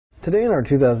Today in our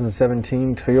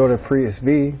 2017 Toyota Prius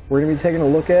V, we're going to be taking a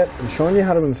look at and showing you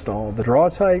how to install the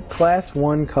Draw-Tite Class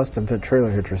 1 custom fit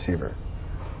trailer hitch receiver.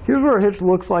 Here's what our hitch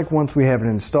looks like once we have it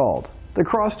installed. The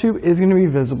cross tube is going to be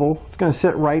visible. It's going to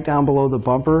sit right down below the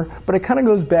bumper, but it kind of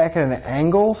goes back at an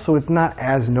angle so it's not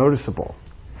as noticeable.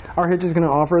 Our hitch is going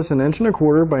to offer us an 1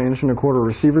 1/4 by 1 1/4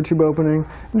 receiver tube opening.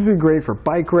 This would be great for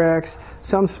bike racks,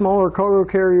 some smaller cargo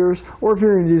carriers, or if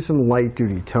you're going to do some light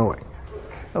duty towing.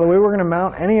 Now, the way we're going to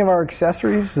mount any of our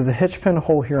accessories is the hitch pin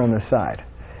hole here on this side.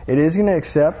 It is going to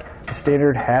accept a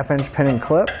standard 1/2-inch pin and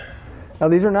clip. Now,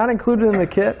 these are not included in the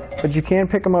kit, but you can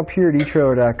pick them up here at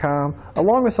etrailer.com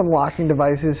along with some locking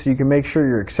devices so you can make sure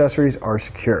your accessories are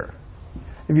secure.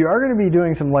 If you are going to be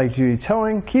doing some light duty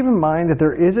towing, keep in mind that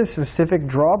there is a specific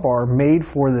drawbar made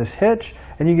for this hitch,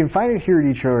 and you can find it here at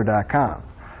etrailer.com.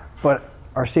 But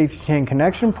our safety chain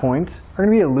connection points are going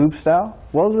to be a loop style,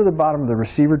 welded to the bottom of the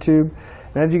receiver tube.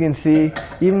 And as you can see,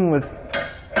 even with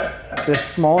this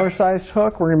smaller sized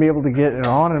hook, we're going to be able to get it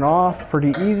on and off pretty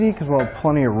easy because we'll have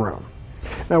plenty of room.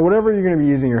 Now, whatever you're going to be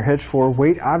using your hitch for,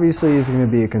 weight obviously is going to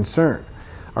be a concern.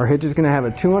 Our hitch is going to have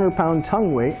a 200-pound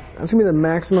tongue weight. That's going to be the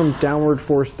maximum downward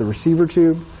force of the receiver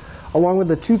tube, along with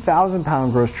the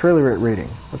 2,000-pound gross trailer weight rating.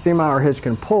 That's the amount our hitch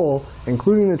can pull,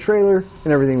 including the trailer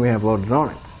and everything we have loaded on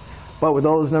it. But with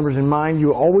all those numbers in mind,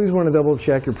 you always want to double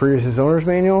check your Prius's owner's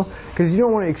manual because you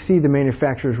don't want to exceed the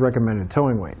manufacturer's recommended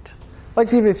towing weight. I'd like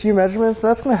to give you a few measurements.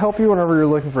 That's going to help you whenever you're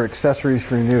looking for accessories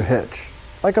for your new hitch,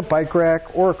 like a bike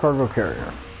rack or a cargo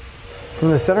carrier.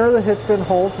 From the center of the hitch pin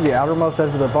hole to the outermost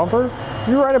edge of the bumper,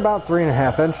 you're right about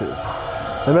 3.5 inches.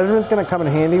 The measurement's going to come in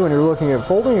handy when you're looking at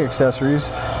folding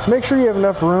accessories to make sure you have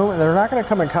enough room and they're not going to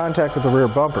come in contact with the rear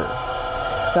bumper.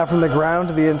 Now, from the ground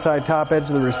to the inside top edge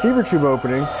of the receiver tube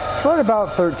opening, it's right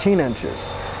about 13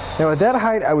 inches. Now, at that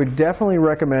height, I would definitely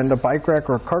recommend a bike rack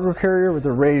or a cargo carrier with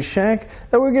a raised shank.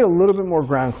 That would get a little bit more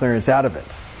ground clearance out of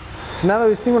it. So now that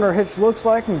we've seen what our hitch looks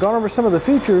like and gone over some of the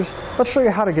features, let's show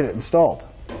you how to get it installed.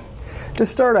 To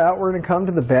start out, we're going to come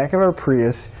to the back of our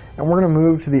Prius and we're going to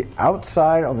move to the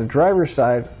outside on the driver's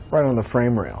side, right on the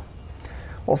frame rail.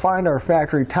 We'll find our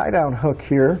factory tie-down hook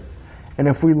here. And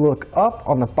if we look up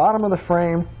on the bottom of the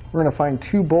frame, we're going to find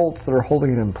 2 bolts that are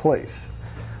holding it in place.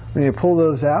 We need to pull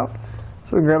those out.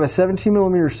 So we can grab a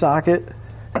 17mm socket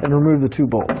and remove the 2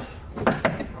 bolts.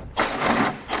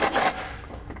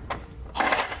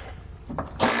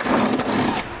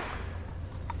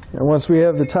 And once we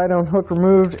have the tie-down hook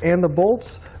removed and the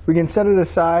bolts, we can set it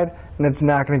aside and it's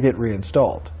not going to get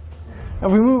reinstalled. Now,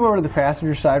 if we move over to the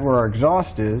passenger side where our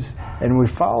exhaust is and we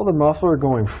follow the muffler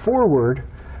going forward,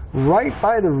 right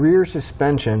by the rear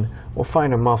suspension, we'll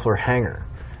find a muffler hanger.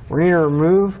 We're going to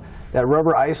remove that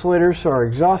rubber isolator so our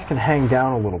exhaust can hang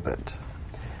down a little bit. So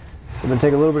I'm going to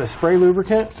take a little bit of spray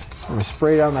lubricant. I'm going to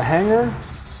spray down the hanger.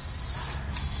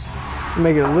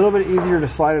 Make it a little bit easier to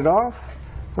slide it off.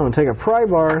 I'm going to take a pry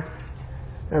bar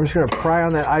and I'm just going to pry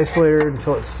on that isolator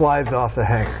until it slides off the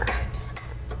hanger.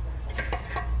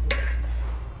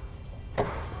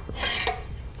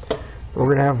 We're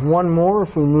going to have one more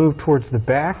if we move towards the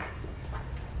back.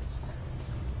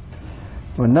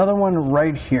 Another one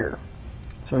right here.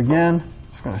 So again,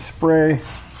 just going to spray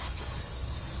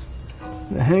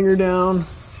the hanger down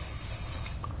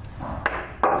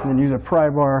and then use a pry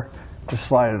bar to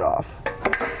slide it off.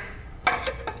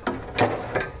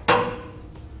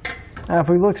 Now if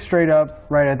we look straight up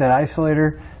right at that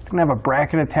isolator, it's going to have a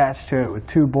bracket attached to it with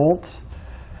 2 bolts.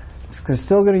 It's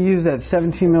still going to use that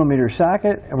 17mm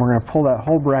socket, and we're going to pull that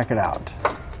whole bracket out.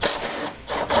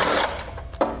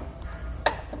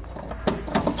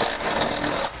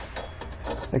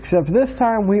 Except this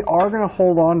time we are going to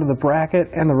hold on to the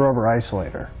bracket and the rubber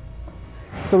isolator.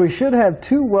 So we should have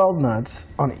 2 weld nuts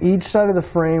on each side of the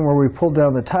frame where we pull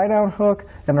down the tie-down hook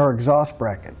and our exhaust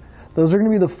bracket. Those are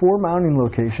going to be the 4 mounting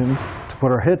locations to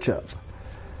put our hitch up.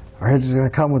 Our hitch is going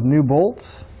to come with new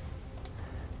bolts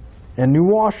and new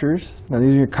washers. Now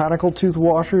these are your conical tooth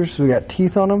washers, so we got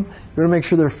teeth on them. You want to make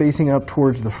sure they're facing up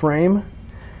towards the frame.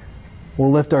 We'll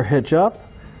lift our hitch up,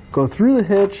 go through the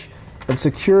hitch, and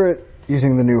secure it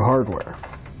using the new hardware.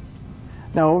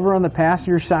 Now over on the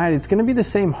passenger side, it's going to be the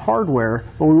same hardware,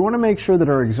 but we want to make sure that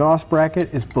our exhaust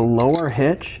bracket is below our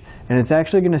hitch, and it's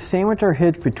actually going to sandwich our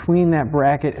hitch between that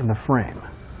bracket and the frame.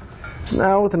 So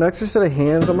now with an extra set of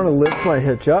hands, I'm going to lift my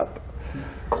hitch up.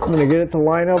 I'm going to get it to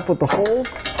line up with the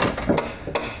holes.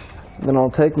 Then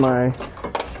I'll take my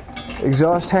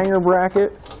exhaust hanger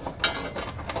bracket,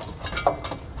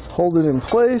 hold it in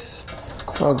place.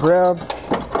 I'll grab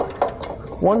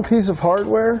one piece of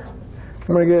hardware. I'm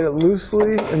going to get it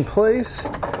loosely in place.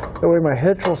 That way my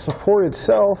hitch will support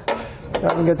itself and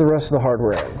I can get the rest of the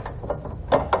hardware in.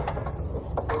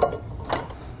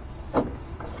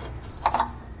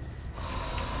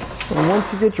 And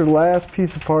once you get your last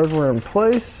piece of hardware in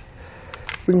place,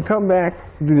 we can come back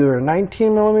with either a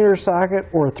 19mm socket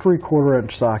or a 3/4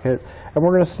 inch socket, and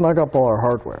we're going to snug up all our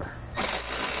hardware.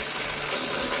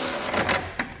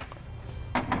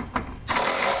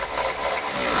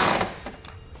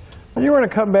 Then you're going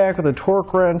to come back with a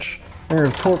torque wrench, and you're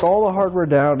going to torque all the hardware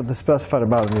down to the specified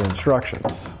amount in the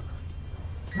instructions.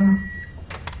 You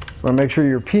want to make sure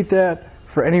you repeat that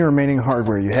for any remaining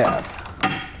hardware you have.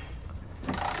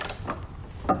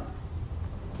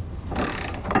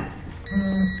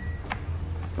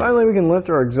 Finally, we can lift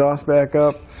our exhaust back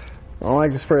up. I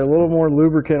like to spray a little more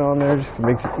lubricant on there just to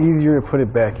make it easier to put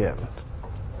it back in.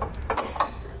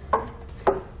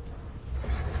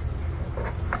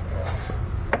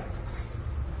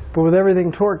 But with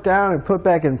everything torqued down and put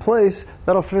back in place,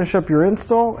 that'll finish up your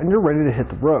install and you're ready to hit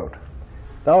the road.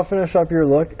 That'll finish up your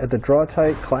look at the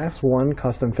Draw-Tite Class 1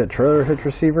 custom fit trailer hitch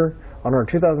receiver on our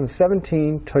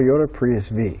 2017 Toyota Prius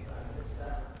V.